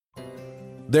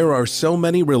There are so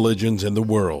many religions in the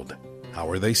world. How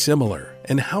are they similar,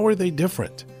 and how are they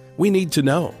different? We need to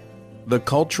know. The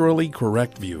culturally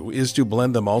correct view is to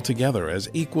blend them all together as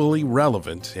equally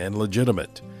relevant and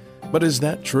legitimate. But is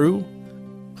that true?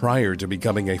 Prior to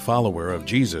becoming a follower of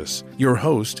Jesus, your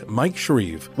host, Mike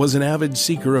Shreve, was an avid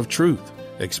seeker of truth,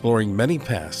 exploring many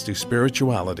paths to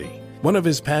spirituality. One of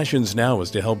his passions now is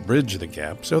to help bridge the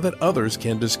gap so that others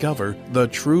can discover the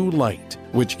true light,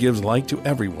 which gives light to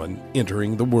everyone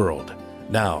entering the world.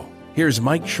 Now, here's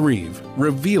Mike Shreve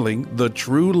revealing the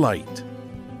true light.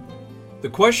 The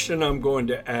question I'm going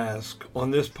to ask on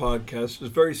this podcast is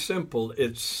very simple.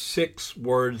 It's 6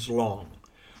 words long.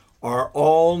 Are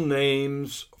all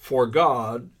names for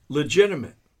God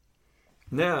legitimate?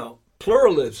 Now,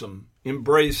 pluralism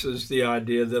embraces the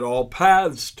idea that all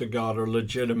paths to God are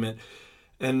legitimate,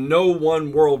 and no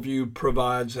one worldview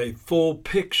provides a full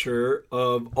picture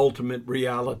of ultimate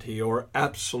reality or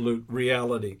absolute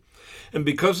reality. And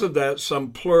because of that,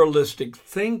 some pluralistic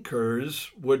thinkers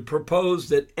would propose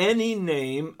that any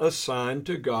name assigned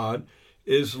to God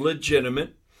is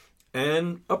legitimate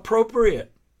and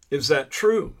appropriate. Is that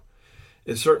true?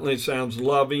 It certainly sounds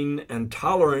loving and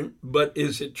tolerant, but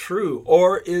is it true?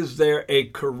 Or is there a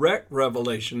correct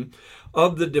revelation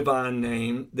of the divine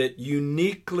name that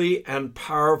uniquely and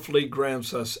powerfully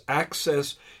grants us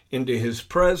access into His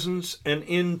presence and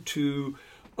into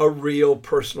a real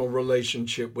personal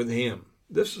relationship with Him?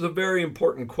 This is a very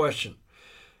important question.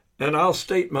 And I'll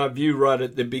state my view right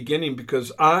at the beginning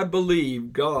because I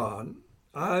believe God.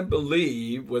 I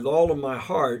believe with all of my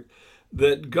heart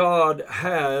that God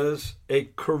has a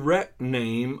correct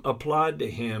name applied to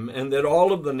Him, and that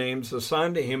all of the names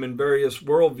assigned to Him in various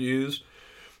worldviews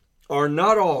are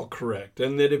not all correct,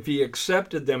 and that if He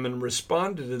accepted them and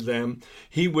responded to them,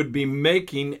 He would be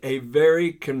making a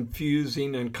very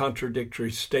confusing and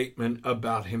contradictory statement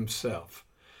about Himself.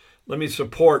 Let me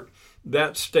support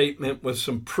that statement with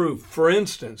some proof. For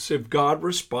instance, if God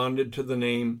responded to the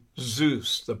name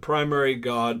Zeus, the primary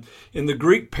god in the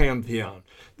Greek pantheon,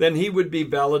 then He would be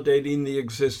validating the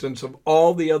existence of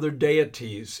all the other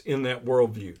deities in that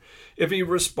worldview. If He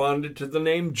responded to the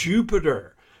name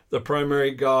Jupiter, the primary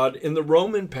god in the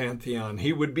Roman pantheon,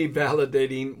 He would be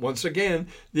validating, once again,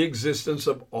 the existence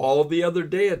of all the other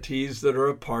deities that are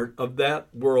a part of that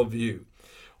worldview.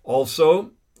 Also,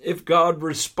 if God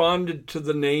responded to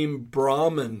the name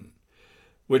Brahman,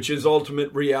 which is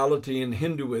ultimate reality in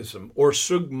Hinduism, or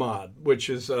Sugmad, which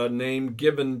is a name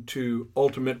given to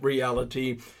ultimate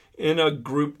reality in a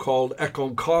group called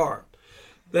Ekankar,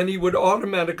 then He would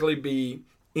automatically be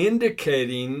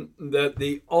indicating that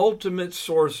the ultimate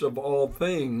source of all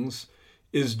things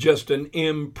is just an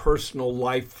impersonal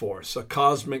life force, a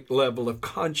cosmic level of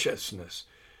consciousness,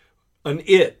 an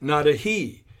it, not a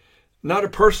he, not a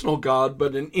personal God,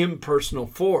 but an impersonal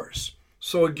force.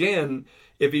 So again,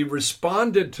 if He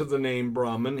responded to the name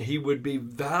Brahman, He would be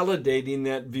validating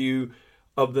that view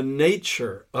of the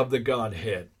nature of the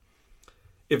Godhead.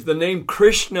 If the name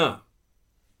Krishna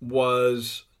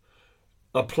was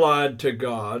applied to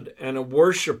God and a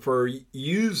worshiper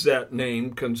used that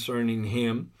name concerning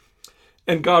Him,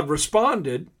 and God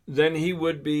responded, then He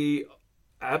would be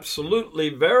absolutely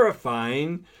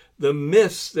verifying the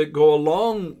myths that go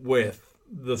along with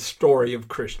the story of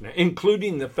Krishna,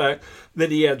 including the fact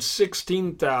that He had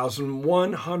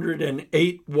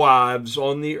 16,108 wives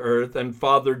on the earth and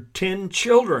fathered 10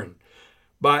 children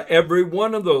by every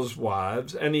one of those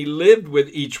wives, and He lived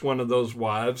with each one of those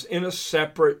wives in a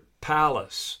separate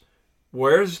palace.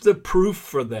 Where's the proof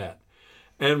for that?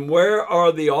 And where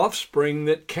are the offspring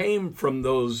that came from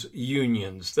those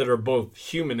unions that are both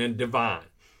human and divine?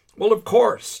 Well, of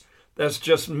course, that's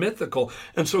just mythical.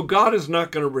 And so God is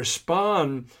not going to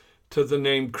respond to the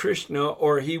name Krishna,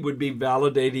 or He would be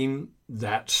validating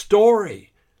that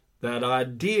story, that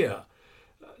idea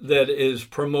that is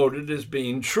promoted as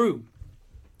being true.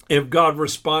 If God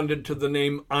responded to the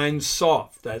name Ein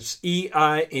Sof, that's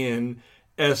EINSOF,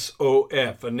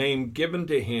 a name given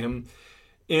to Him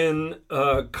in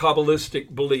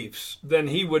Kabbalistic beliefs, then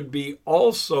He would be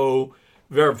also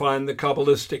verifying the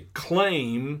Kabbalistic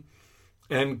claim.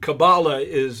 And Kabbalah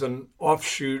is an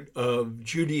offshoot of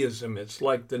Judaism. It's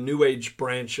like the New Age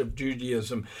branch of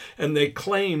Judaism. And they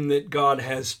claim that God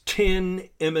has 10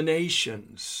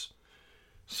 emanations.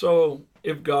 So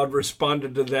if God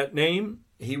responded to that name,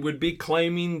 He would be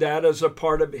claiming that as a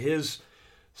part of His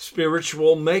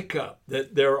spiritual makeup,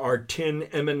 that there are 10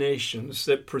 emanations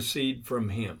that proceed from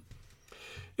Him.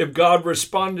 If God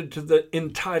responded to the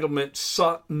entitlement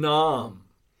Sat Nam,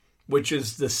 which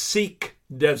is the Sikh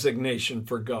designation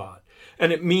for God,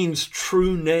 and it means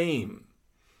true name,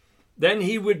 then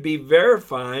he would be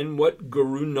verifying what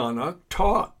Guru Nanak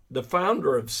taught, the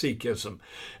founder of Sikhism.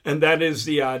 And that is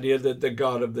the idea that the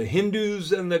God of the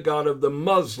Hindus and the God of the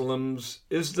Muslims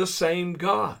is the same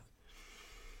God.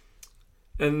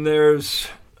 And there's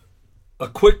a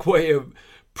quick way of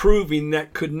proving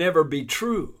that could never be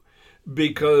true,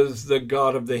 because the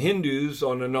God of the Hindus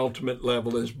on an ultimate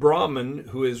level is Brahman,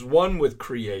 who is one with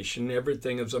creation.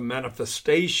 Everything is a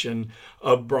manifestation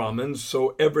of Brahman,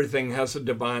 so everything has a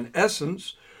divine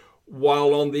essence.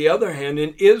 While on the other hand,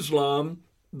 in Islam,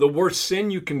 the worst sin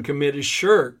you can commit is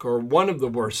shirk, or one of the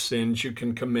worst sins you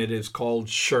can commit is called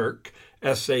shirk,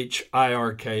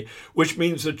 S-H-I-R-K, which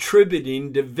means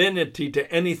attributing divinity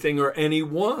to anything or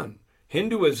anyone.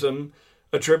 Hinduism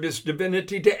attributes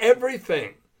divinity to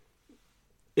everything.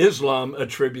 Islam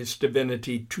attributes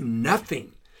divinity to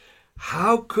nothing.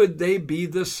 How could they be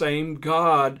the same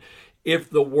God if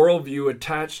the worldview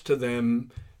attached to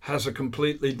them has a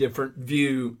completely different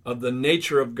view of the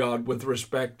nature of God with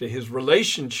respect to his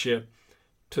relationship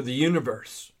to the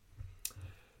universe?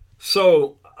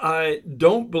 So I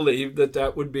don't believe that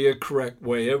that would be a correct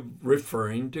way of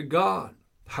referring to God.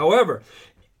 However,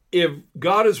 if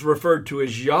God is referred to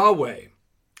as Yahweh,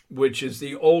 which is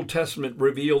the Old Testament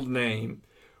revealed name,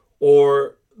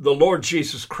 or the Lord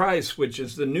Jesus Christ, which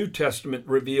is the New Testament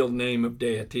revealed name of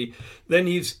deity, then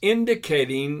he's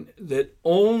indicating that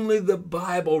only the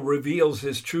Bible reveals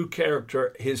his true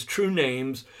character, his true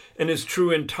names, and his true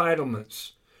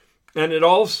entitlements. And it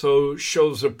also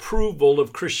shows approval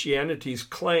of Christianity's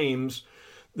claims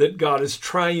that God is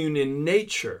triune in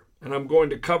nature. And I'm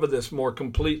going to cover this more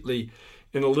completely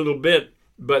in a little bit,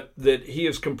 but that he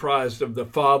is comprised of the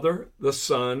Father, the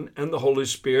Son, and the Holy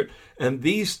Spirit. And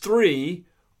these three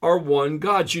are one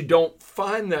God. You don't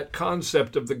find that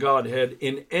concept of the Godhead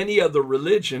in any other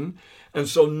religion. And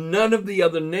so none of the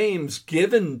other names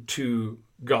given to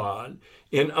God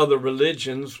in other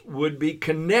religions would be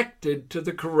connected to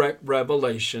the correct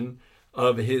revelation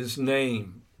of his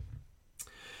name.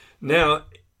 Now,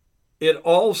 it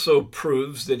also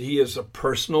proves that he is a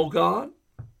personal God,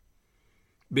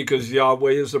 because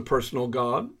Yahweh is a personal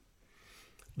God.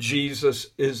 Jesus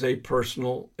is a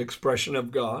personal expression of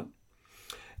God.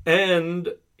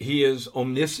 And he is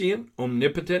omniscient,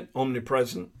 omnipotent,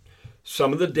 omnipresent.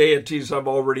 Some of the deities I've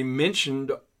already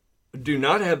mentioned do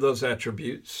not have those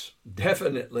attributes,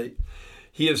 definitely.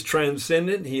 He is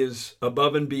transcendent. He is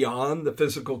above and beyond the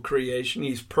physical creation.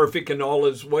 He's perfect in all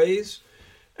his ways.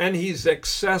 And he's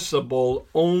accessible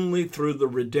only through the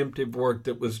redemptive work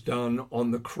that was done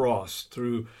on the cross,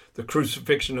 through the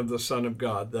crucifixion of the Son of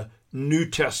God. The New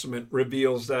Testament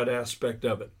reveals that aspect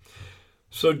of it.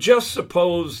 So just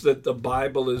suppose that the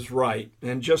Bible is right,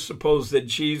 and just suppose that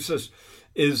Jesus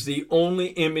is the only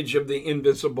image of the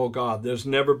invisible God. There's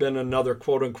never been another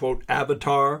quote-unquote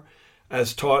avatar,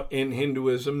 as taught in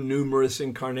Hinduism, numerous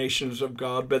incarnations of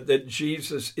God, but that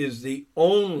Jesus is the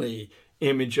only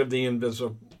image of the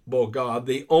invisible God,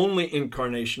 the only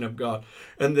incarnation of God,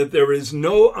 and that there is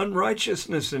no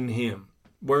unrighteousness in him,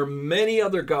 where many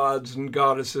other gods and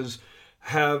goddesses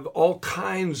have all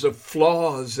kinds of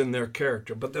flaws in their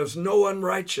character, but there's no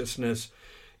unrighteousness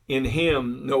in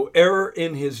him, no error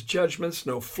in his judgments,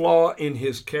 no flaw in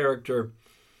his character.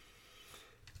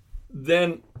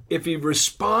 Then if he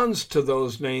responds to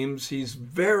those names, he's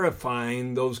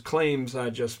verifying those claims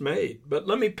I just made. But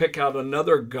let me pick out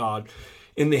another god.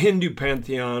 In the Hindu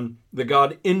pantheon, the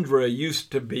god Indra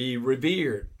used to be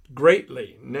revered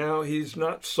greatly. Now he's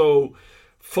not so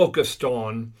focused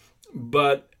on,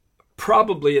 but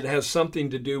probably it has something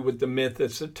to do with the myth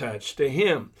that's attached to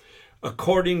him.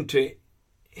 According to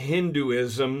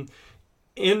Hinduism,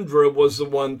 Indra was the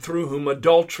one through whom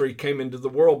adultery came into the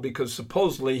world, because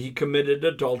supposedly he committed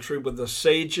adultery with a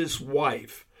sage's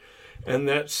wife. And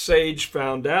that sage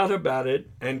found out about it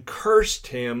and cursed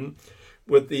him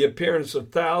with the appearance of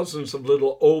thousands of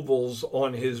little ovals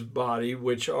on his body,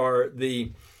 which are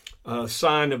the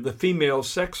sign of the female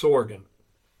sex organ,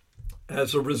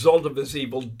 as a result of his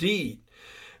evil deed.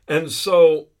 And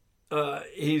so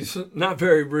he's not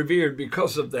very revered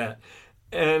because of that.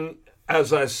 And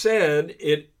as I said,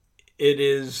 it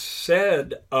is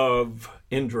said of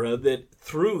Indra that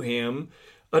through him,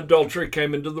 adultery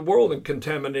came into the world and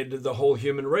contaminated the whole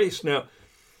human race. Now,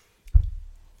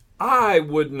 I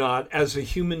would not, as a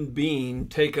human being,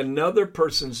 take another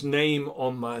person's name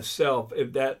on myself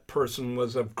if that person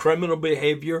was of criminal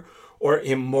behavior or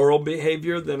immoral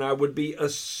behavior. Then I would be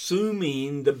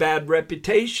assuming the bad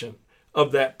reputation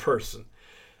of that person.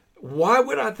 Why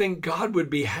would I think God would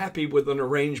be happy with an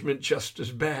arrangement just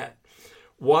as bad?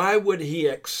 Why would he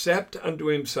accept unto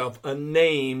himself a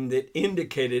name that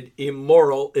indicated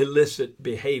immoral, illicit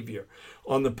behavior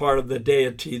on the part of the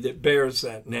deity that bears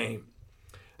that name?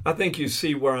 I think you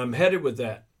see where I'm headed with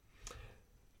that.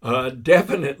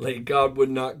 Definitely, God would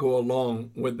not go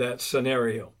along with that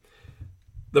scenario.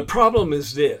 The problem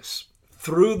is this.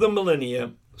 Through the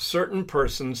millennia, certain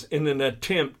persons, in an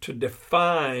attempt to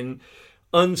define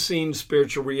unseen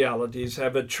spiritual realities,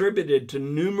 have attributed to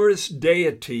numerous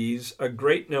deities a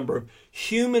great number of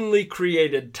humanly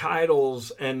created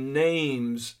titles and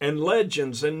names and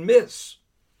legends and myths.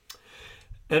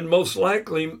 And most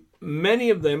likely, many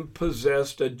of them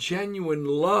possessed a genuine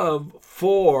love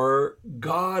for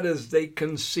God as they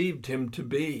conceived him to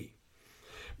be.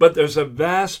 But there's a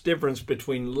vast difference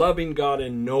between loving God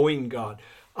and knowing God.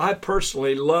 I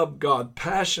personally loved God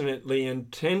passionately,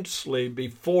 intensely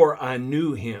before I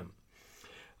knew him.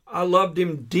 I loved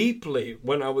him deeply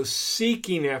when I was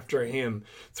seeking after him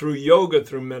through yoga,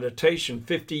 through meditation.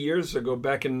 50 years ago,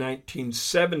 back in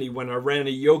 1970, when I ran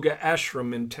a yoga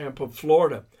ashram in Tampa,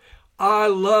 Florida. I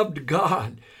loved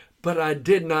God, but I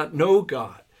did not know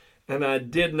God, and I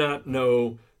did not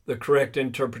know the correct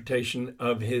interpretation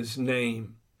of his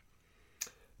name.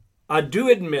 I do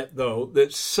admit, though,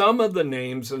 that some of the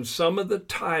names and some of the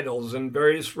titles in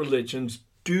various religions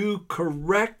do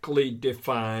correctly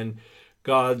define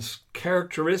God's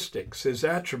characteristics, his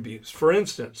attributes. For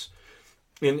instance,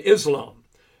 in Islam,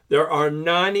 there are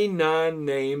 99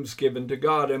 names given to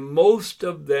God, and most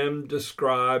of them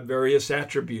describe various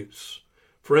attributes.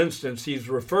 For instance, he's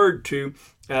referred to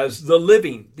as the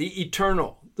living, the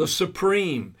eternal, the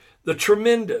supreme, the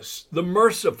tremendous, the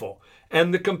merciful,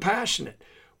 and the compassionate.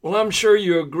 Well, I'm sure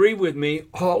you agree with me,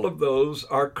 all of those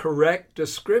are correct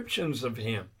descriptions of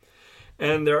him,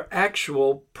 and they're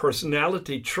actual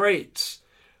personality traits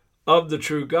of the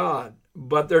true God,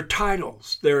 but they're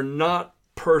titles. They're not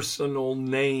personal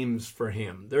names for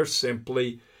him. They're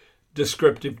simply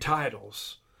descriptive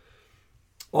titles.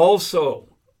 Also,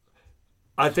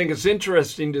 I think it's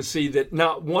interesting to see that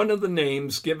not one of the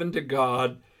names given to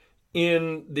God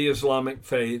in the Islamic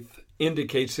faith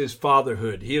indicates his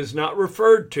fatherhood. He is not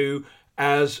referred to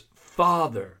as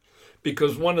Father,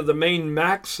 because one of the main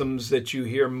maxims that you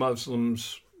hear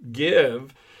Muslims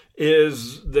give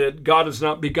is that God is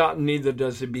not begotten, neither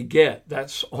does he beget.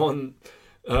 That's on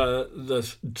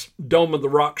the Dome of the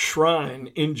Rock shrine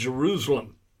in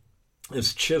Jerusalem.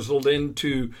 It's chiseled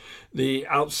into the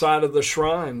outside of the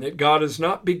shrine that God is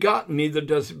not begotten, neither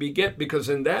does he beget, because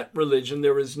in that religion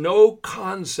there is no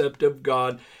concept of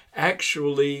God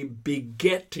actually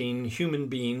begetting human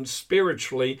beings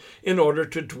spiritually in order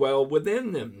to dwell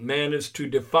within them. Man is too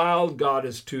defiled, God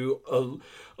is too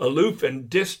aloof and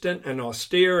distant and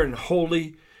austere and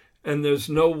holy, and there's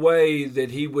no way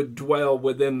that he would dwell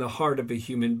within the heart of a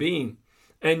human being.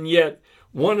 And yet,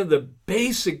 one of the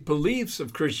basic beliefs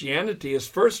of Christianity is,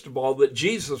 first of all, that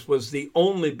Jesus was the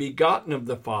only begotten of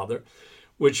the Father,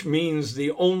 which means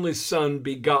the only Son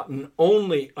begotten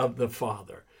only of the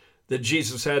Father, that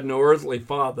Jesus had no earthly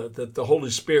father, that the Holy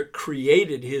Spirit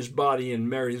created his body in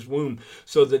Mary's womb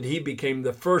so that he became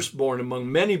the firstborn among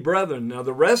many brethren. Now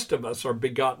the rest of us are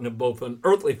begotten of both an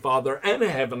earthly father and a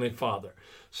heavenly father.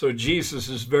 So Jesus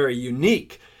is very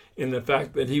unique in the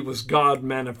fact that he was God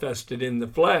manifested in the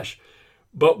flesh.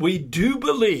 But we do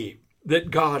believe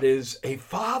that God is a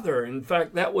father. In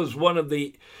fact, that was one of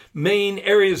the main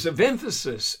areas of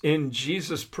emphasis in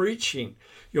Jesus' preaching.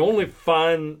 You only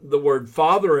find the word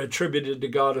father attributed to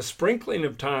God a sprinkling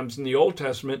of times in the Old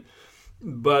Testament,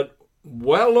 but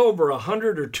well over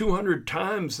 100 or 200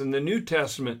 times in the New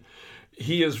Testament,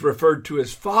 he is referred to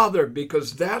as Father,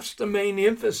 because that's the main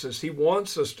emphasis. He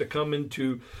wants us to come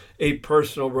into a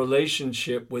personal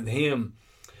relationship with him.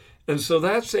 And so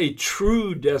that's a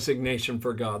true designation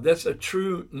for God. That's a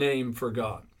true name for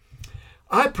God.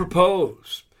 I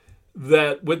propose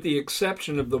that with the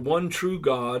exception of the one true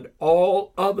God,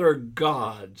 all other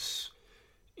gods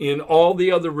in all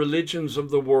the other religions of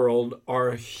the world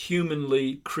are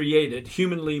humanly created,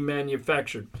 humanly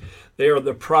manufactured. They are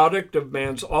the product of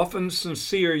man's often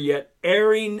sincere yet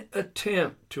erring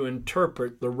attempt to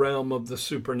interpret the realm of the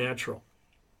supernatural.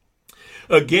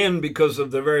 Again, because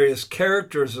of the various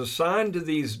characters assigned to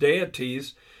these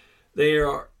deities, they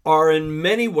are in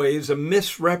many ways a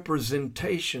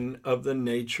misrepresentation of the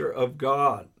nature of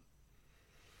God.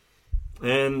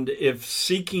 And if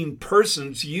seeking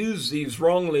persons use these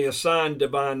wrongly assigned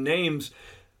divine names,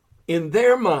 in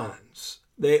their minds,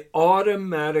 they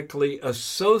automatically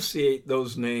associate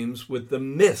those names with the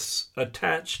myths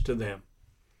attached to them.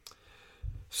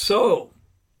 So,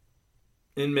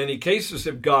 in many cases,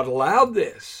 if God allowed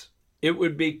this, it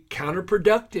would be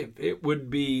counterproductive. It would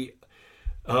be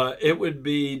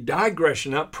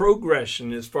digression, not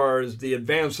progression, as far as the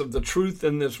advance of the truth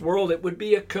in this world. It would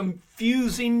be a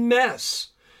confusing mess.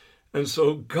 And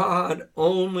so God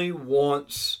only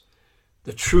wants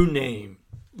the true name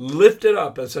lifted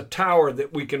up as a tower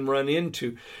that we can run into.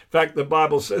 In fact, the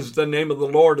Bible says the name of the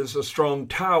Lord is a strong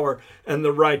tower, and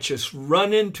the righteous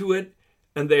run into it,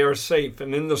 and they are safe.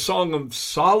 And in the Song of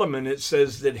Solomon, it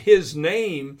says that his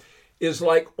name is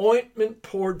like ointment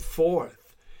poured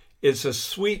forth. It's a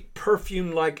sweet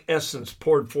perfume-like essence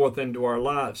poured forth into our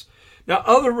lives. Now,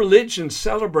 other religions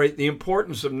celebrate the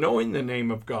importance of knowing the name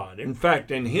of God. In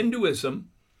fact, in Hinduism,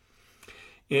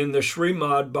 in the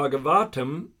Srimad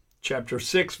Bhagavatam, chapter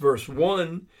 6, verse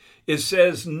 1, it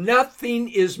says, nothing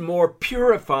is more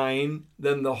purifying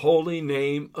than the holy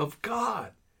name of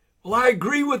God. Well, I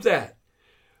agree with that.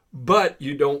 But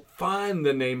you don't find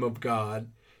the name of God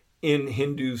in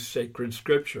Hindu sacred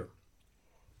scripture.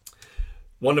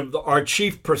 One of our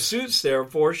chief pursuits,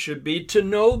 therefore, should be to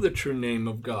know the true name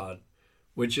of God,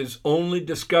 which is only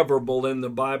discoverable in the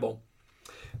Bible.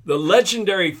 The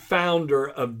legendary founder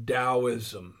of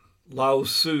Taoism, Lao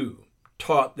Tzu,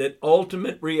 taught that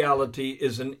ultimate reality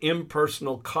is an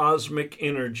impersonal cosmic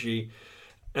energy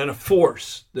and a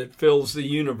force that fills the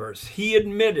universe. He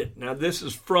admitted, now this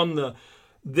is from the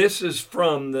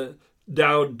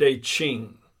Tao Te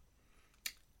Ching,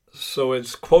 so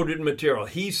it's quoted material.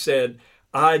 He said,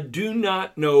 I do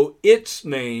not know its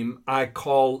name, I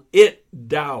call it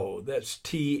Tao. That's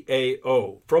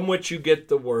T-A-O, from which you get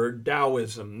the word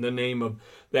Taoism, the name of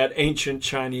that ancient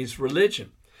Chinese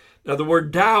religion. Now, the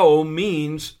word Tao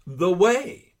means the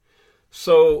way.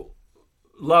 So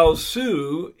Lao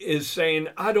Tzu is saying,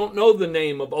 I don't know the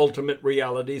name of ultimate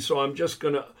reality, so I'm just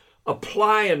going to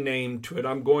apply a name to it.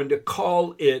 I'm going to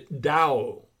call it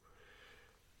Tao.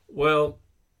 Well,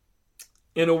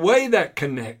 in a way that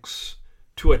connects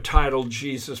to a title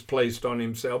Jesus placed on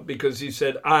himself, because he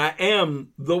said, I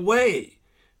am the way,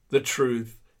 the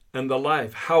truth, and the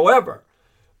life. However,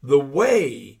 the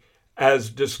way,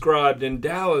 as described in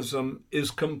Taoism,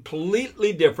 is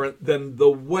completely different than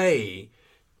the way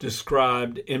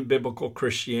described in biblical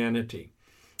Christianity.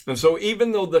 And so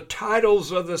even though the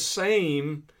titles are the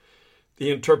same,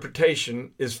 the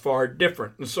interpretation is far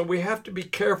different. And so we have to be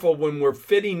careful when we're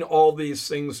fitting all these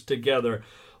things together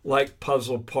like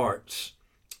puzzle parts.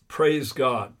 Praise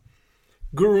God.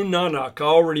 Guru Nanak, I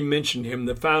already mentioned him,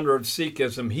 the founder of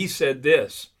Sikhism. He said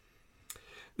this,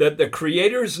 that the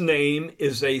Creator's name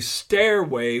is a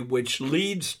stairway which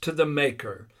leads to the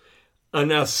Maker,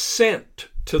 an ascent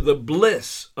to the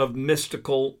bliss of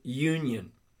mystical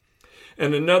union.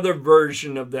 And another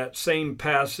version of that same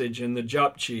passage in the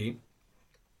Japji,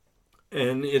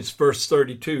 and it's verse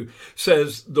 32,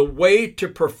 says, the way to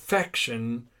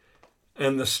perfection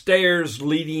and the stairs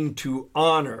leading to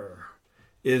honor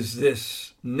is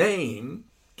this name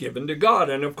given to God.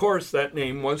 And of course, that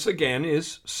name, once again,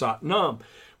 is Satnam,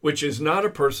 which is not a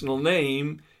personal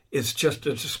name. It's just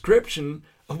a description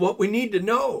of what we need to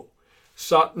know.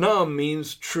 Satnam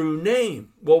means true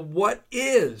name. Well, what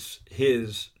is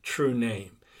his true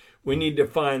name? We need to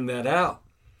find that out.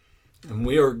 And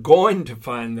we are going to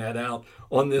find that out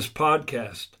on this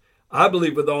podcast. I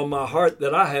believe with all my heart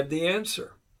that I have the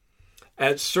answer.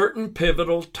 At certain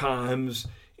pivotal times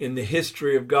in the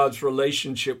history of God's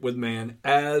relationship with man,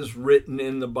 as written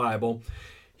in the Bible,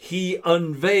 he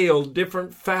unveiled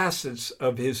different facets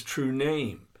of his true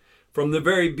name. From the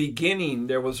very beginning,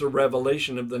 there was a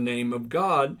revelation of the name of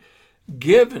God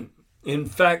given. In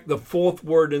fact, the fourth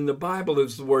word in the Bible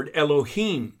is the word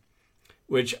Elohim,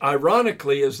 which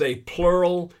ironically is a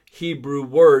plural Hebrew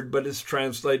word, but is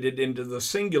translated into the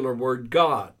singular word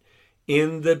God.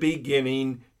 In the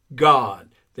beginning, God.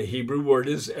 The Hebrew word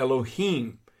is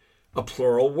Elohim, a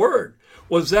plural word.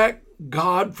 Was that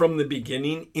God from the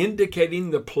beginning,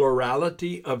 indicating the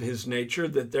plurality of his nature,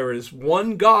 that there is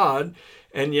one God,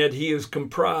 and yet he is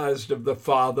comprised of the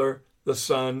Father, the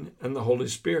Son, and the Holy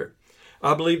Spirit?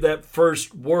 I believe that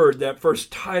first word, that first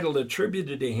title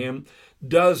attributed to him,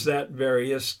 does that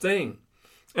various thing.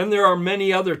 And there are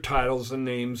many other titles and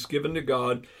names given to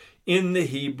God in the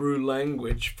Hebrew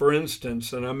language. For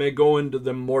instance, and I may go into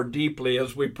them more deeply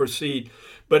as we proceed,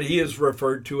 but he is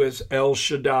referred to as El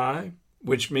Shaddai,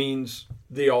 which means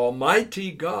the Almighty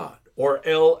God, or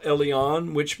El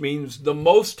Elyon, which means the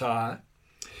Most High.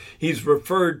 He's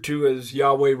referred to as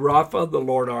Yahweh Rapha, the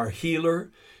Lord our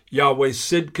healer, Yahweh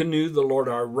Sidkenu, the Lord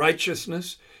our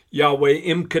righteousness, Yahweh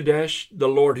Imkadesh, the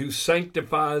Lord who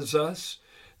sanctifies us.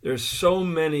 There's so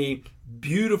many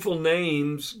beautiful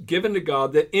names given to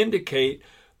God that indicate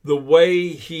the way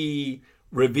he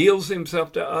reveals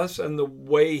himself to us and the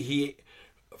way he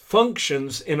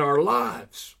functions in our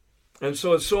lives. And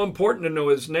so it's so important to know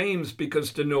his names,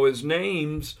 because to know his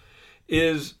names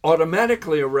is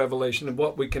automatically a revelation of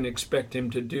what we can expect him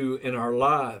to do in our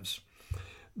lives.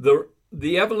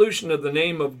 The evolution of the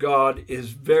name of God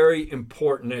is very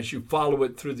important as you follow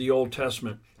it through the Old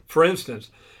Testament. For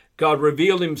instance, God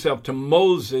revealed himself to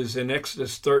Moses in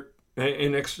Exodus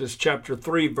chapter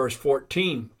 3, verse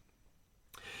 14.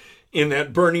 In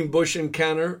that burning bush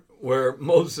encounter where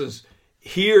Moses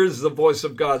hears the voice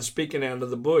of God speaking out of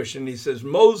the bush, and he says,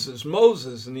 "Moses,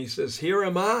 Moses," and he says, "Here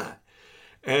am I."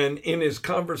 And in his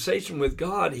conversation with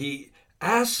God, he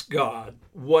asks God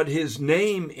what his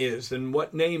name is and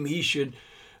what name he should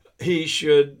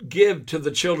give to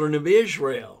the children of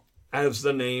Israel as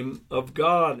the name of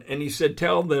God. And he said,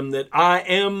 "Tell them that I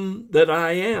am that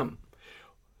I am.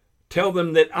 Tell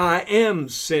them that I am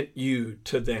sent you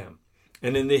to them."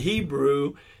 And in the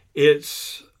Hebrew,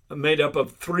 it's made up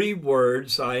of three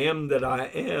words. I am that I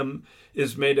am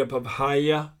is made up of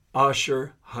Haya,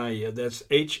 Asher, Haya. That's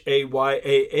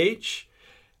Hayah,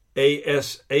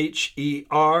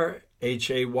 Asher,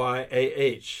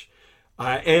 Hayah.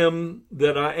 I am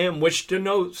that I am, which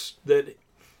denotes that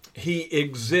he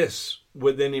exists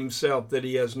within himself, that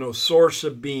he has no source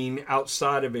of being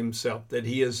outside of himself, that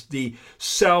he is the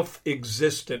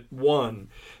self-existent one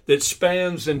that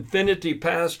spans infinity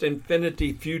past,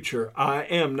 infinity future. I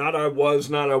am, not I was,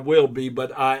 not I will be,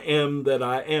 but I am that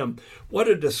I am. What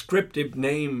a descriptive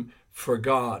name for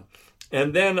God.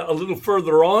 And then a little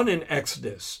further on in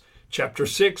Exodus, chapter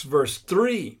 6, verse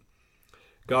 3,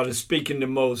 God is speaking to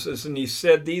Moses, and he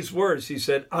said these words. He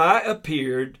said, "I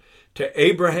appeared to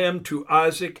Abraham, to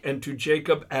Isaac, and to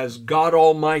Jacob as God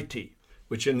Almighty,"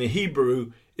 which in the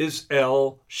Hebrew is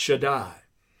El Shaddai.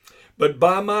 "But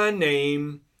by my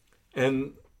name,"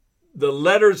 and the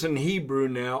letters in Hebrew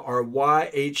now are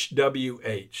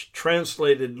YHWH,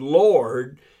 translated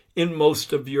Lord in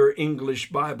most of your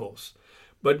English Bibles.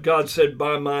 But God said,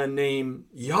 "By my name,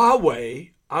 Yahweh,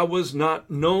 I was not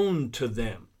known to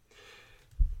them."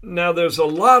 Now, there's a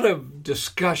lot of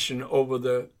discussion over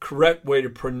the correct way to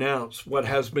pronounce what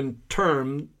has been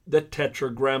termed the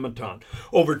Tetragrammaton.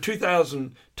 Over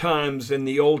 2,000 times in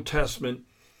the Old Testament,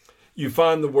 you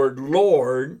find the word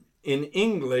Lord in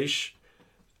English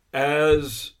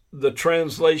as the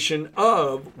translation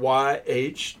of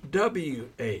YHWH,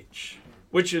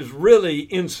 which is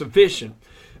really insufficient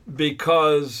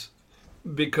because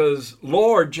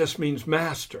Lord just means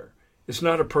master. It's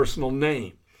not a personal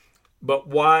name. But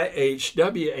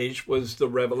YHWH was the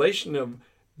revelation of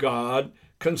God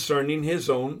concerning his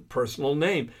own personal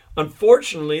name.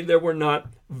 Unfortunately, there were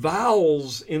not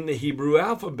vowels in the Hebrew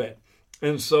alphabet.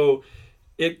 And so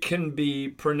it can be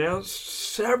pronounced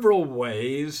several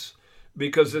ways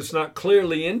because it's not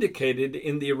clearly indicated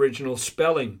in the original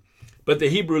spelling. But the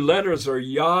Hebrew letters are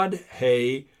Yod,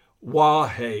 He, Wah,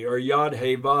 He, or Yod,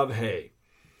 He, Vav, He.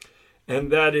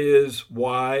 And that is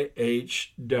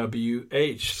YHWH.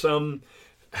 Some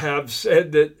have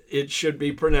said that it should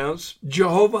be pronounced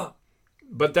Jehovah,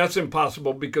 but that's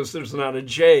impossible because there's not a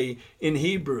J in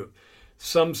Hebrew.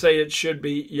 Some say it should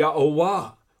be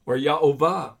Yahovah or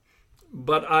Yahovah,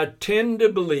 but I tend to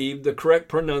believe the correct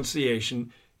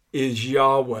pronunciation is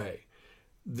Yahweh,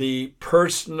 the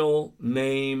personal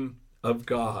name of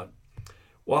God.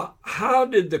 Well, how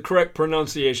did the correct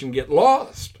pronunciation get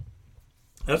lost?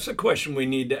 That's a question we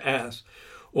need to ask.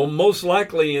 Well, most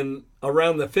likely in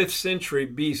around the 5th century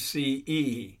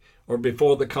BCE, or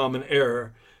before the Common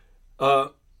Era,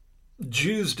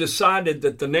 Jews decided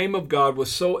that the name of God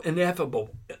was so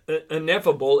ineffable,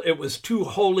 it was too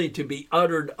holy to be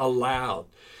uttered aloud.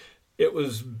 It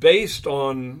was based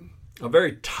on a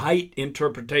very tight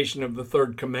interpretation of the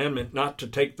third commandment, not to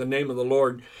take the name of the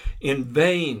Lord in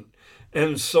vain.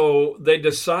 And so they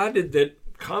decided that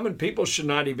common people should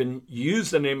not even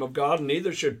use the name of God, and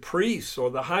neither should priests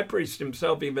or the high priest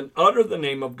himself even utter the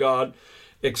name of God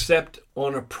except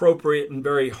on appropriate and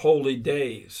very holy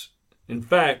days. In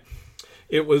fact,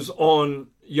 it was on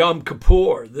Yom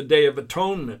Kippur, the Day of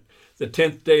Atonement, the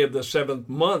 10th day of the 7th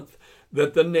month,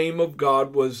 that the name of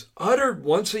God was uttered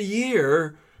once a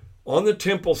year on the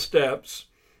temple steps,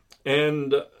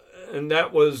 and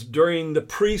that was during the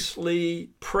priestly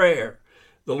prayer.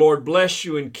 The Lord bless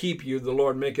you and keep you. The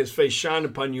Lord make his face shine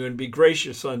upon you and be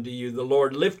gracious unto you. The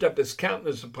Lord lift up his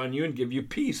countenance upon you and give you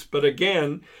peace. But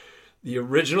again, the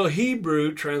original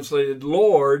Hebrew translated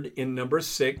Lord in Numbers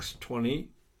 6,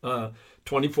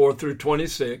 24 through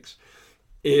 26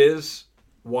 is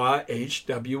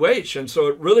YHWH. And so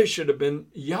it really should have been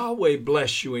Yahweh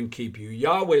bless you and keep you.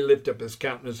 Yahweh lift up his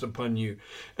countenance upon you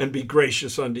and be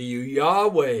gracious unto you.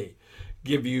 Yahweh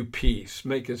give you peace.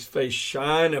 Make his face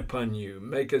shine upon you.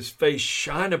 Make his face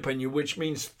shine upon you, which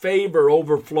means favor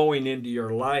overflowing into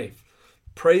your life.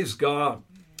 Praise God.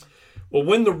 Well,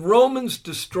 when the Romans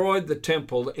destroyed the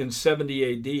temple in 70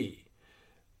 AD,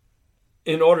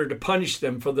 in order to punish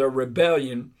them for their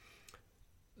rebellion,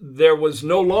 there was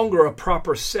no longer a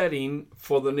proper setting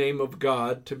for the name of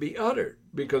God to be uttered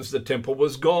because the temple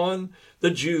was gone,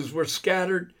 the Jews were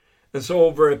scattered, and so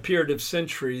over a period of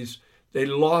centuries, they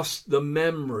lost the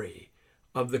memory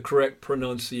of the correct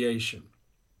pronunciation.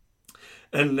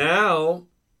 And now,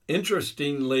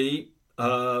 interestingly,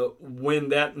 when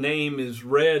that name is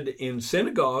read in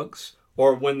synagogues,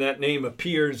 or when that name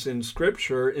appears in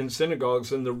Scripture in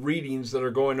synagogues and the readings that are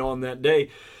going on that day,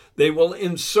 they will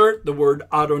insert the word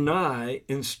Adonai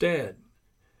instead.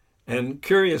 And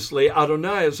curiously,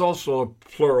 Adonai is also a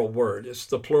plural word. It's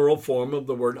the plural form of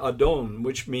the word Adon,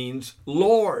 which means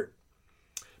Lord.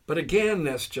 But again,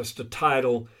 that's just a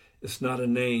title. It's not a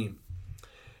name.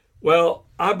 Well,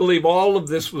 I believe all of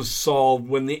this was solved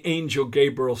when the angel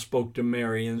Gabriel spoke to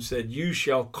Mary and said, "You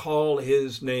shall call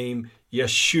his name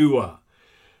Yeshua,"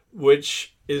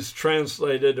 which is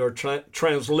translated or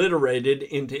transliterated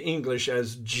into English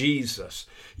as Jesus.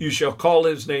 You shall call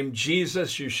his name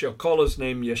Jesus. You shall call his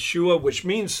name Yeshua, which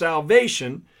means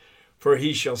salvation, for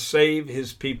he shall save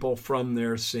his people from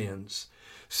their sins.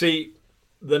 See,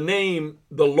 the name,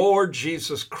 the Lord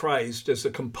Jesus Christ, is a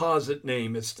composite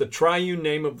name. It's the triune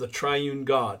name of the triune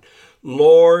God.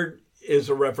 Lord is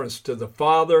a reference to the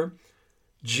Father.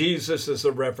 Jesus is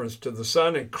a reference to the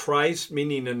Son, and Christ,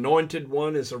 meaning anointed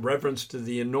one, is a reference to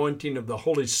the anointing of the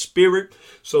Holy Spirit.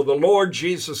 So the Lord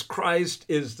Jesus Christ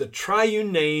is the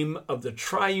triune name of the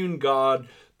triune God,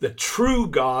 the true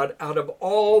God out of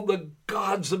all the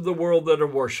gods of the world that are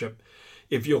worshipped.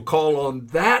 If you'll call on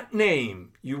that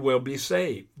name, you will be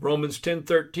saved. Romans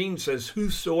 10:13 says,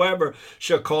 "Whosoever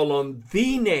shall call on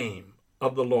the name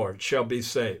of the Lord shall be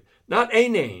saved." Not a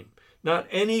name, not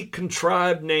any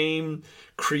contrived name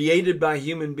created by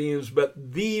human beings,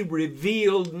 but the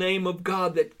revealed name of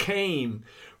God that came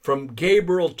from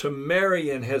Gabriel to Mary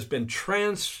and has been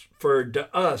transferred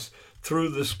to us through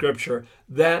the Scripture.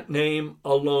 That name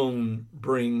alone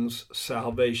brings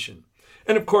salvation.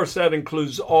 And of course, that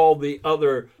includes all the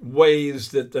other ways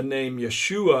that the name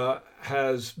Yeshua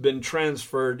has been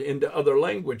transferred into other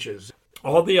languages.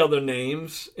 All the other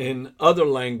names in other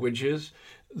languages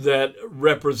that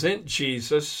represent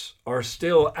Jesus are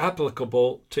still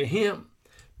applicable to him.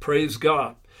 Praise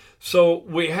God. So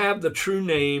we have the true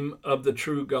name of the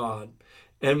true God.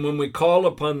 And when we call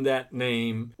upon that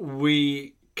name,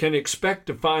 we can expect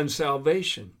to find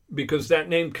salvation because that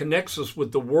name connects us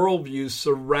with the worldview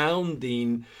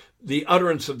surrounding the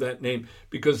utterance of that name,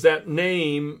 because that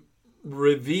name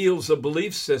reveals a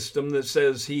belief system that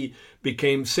says he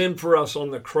became sin for us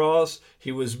on the cross,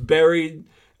 he was buried,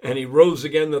 and he rose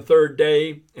again the third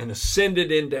day and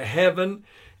ascended into heaven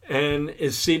and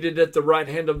is seated at the right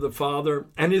hand of the Father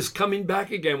and is coming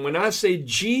back again. When I say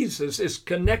Jesus is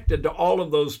connected to all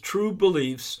of those true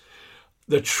beliefs,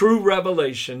 the true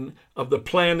revelation of the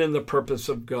plan and the purpose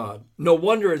of God. No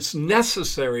wonder it's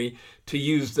necessary to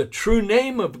use the true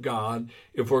name of God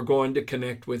if we're going to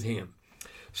connect with him.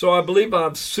 So I believe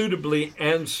I've suitably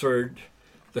answered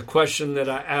the question that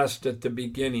I asked at the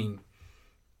beginning.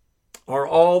 Are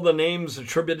all the names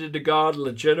attributed to God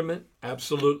legitimate?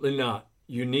 Absolutely not.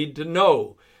 You need to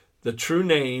know the true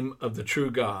name of the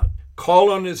true God. Call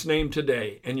on his name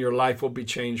today, and your life will be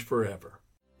changed forever.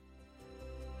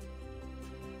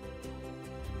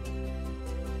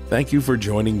 Thank you for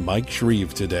joining Mike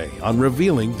Shreve today on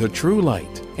Revealing the True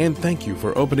Light, and thank you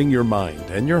for opening your mind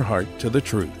and your heart to the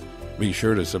truth. Be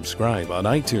sure to subscribe on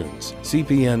iTunes,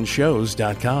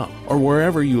 cpnshows.com, or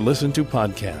wherever you listen to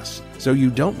podcasts so you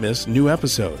don't miss new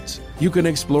episodes. You can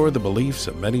explore the beliefs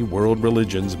of many world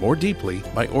religions more deeply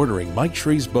by ordering Mike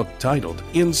Shreve's book titled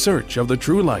In Search of the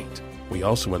True Light. We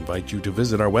also invite you to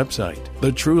visit our website,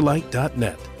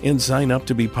 thetruelight.net, and sign up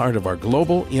to be part of our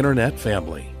global internet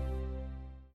family.